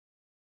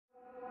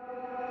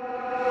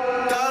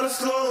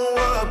slow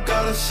up,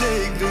 gotta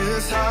shake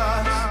this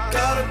high.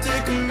 Gotta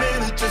take a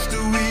minute just to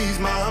ease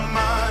my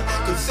mind.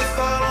 Cause if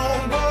I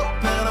don't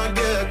walk, man, I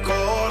get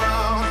caught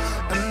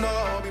out. And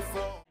all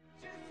before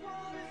Just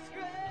wanna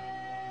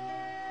scream,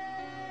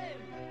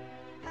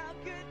 how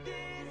could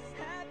this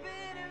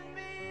happen to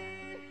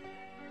me?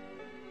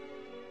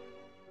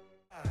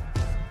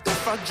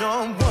 if I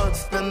jump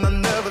once, then I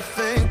never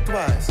think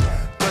twice.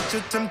 But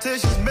your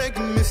temptation's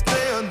making me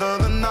stay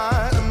another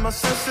night. And my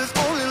senses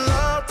only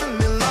lie to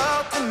me,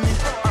 lie to me.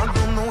 I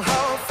don't know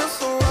how it feels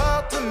so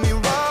right to me,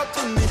 right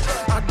to me.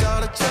 I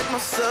gotta check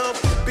myself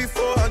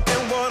before I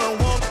get what I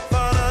want.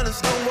 Find out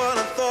it's not what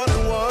I thought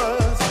it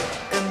was.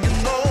 And you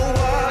know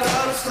what?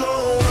 Gotta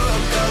slow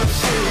up, gotta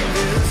shake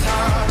this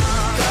high.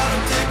 Gotta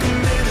take a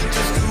minute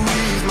just to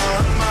ease my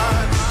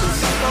mind. Cause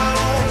if I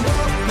don't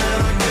walk, man,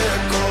 I get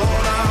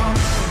caught out.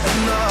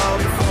 And I'll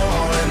be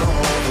falling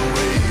all the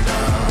way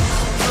down.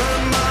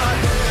 Turn my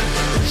head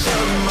and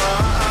shut my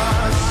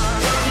eyes.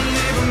 Doesn't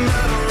even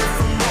matter if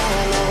I'm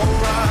wrong or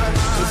right.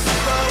 Cause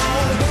if I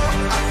don't walk,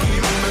 I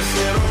keep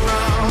messing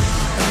around.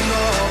 And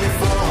I'll be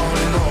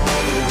falling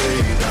all the way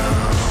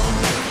down.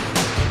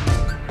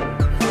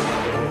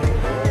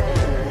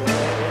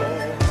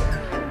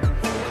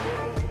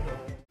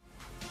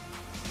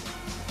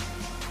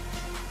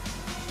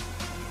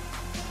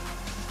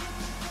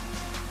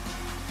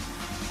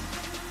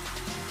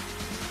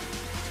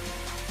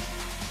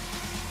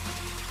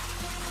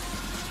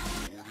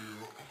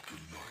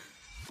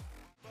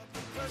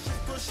 Pressure's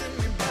pushing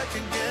me back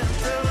again,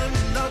 telling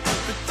me not to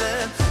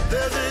pretend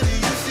there's any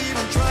use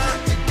even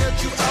trying to get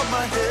you out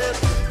my head.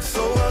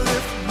 So I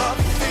lift my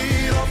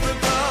feet off the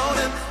ground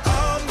and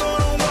I'm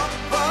gonna walk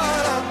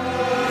right out.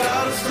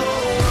 Gotta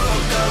slow up,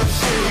 gotta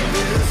shake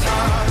this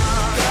high.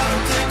 Gotta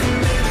take a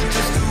minute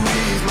just to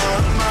ease my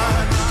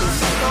mind. Cause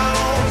if I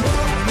don't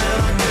walk, man,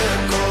 I get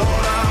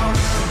caught out.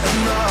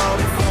 And I'll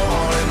be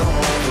falling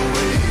all the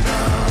way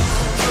down.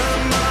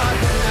 Turn my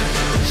head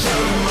and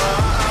shut my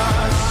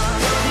eyes.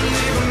 Doesn't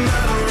even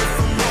matter if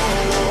I'm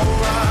wrong or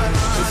right.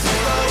 Cause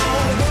if I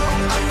don't walk,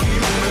 I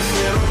keep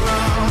messing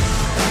around.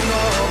 And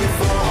I'll be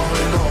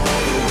falling all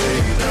the way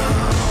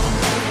down.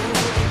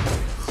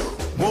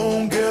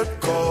 Won't get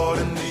caught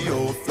in the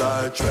old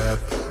fly trap.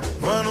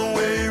 Run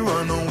away,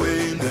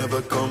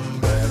 never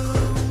come back.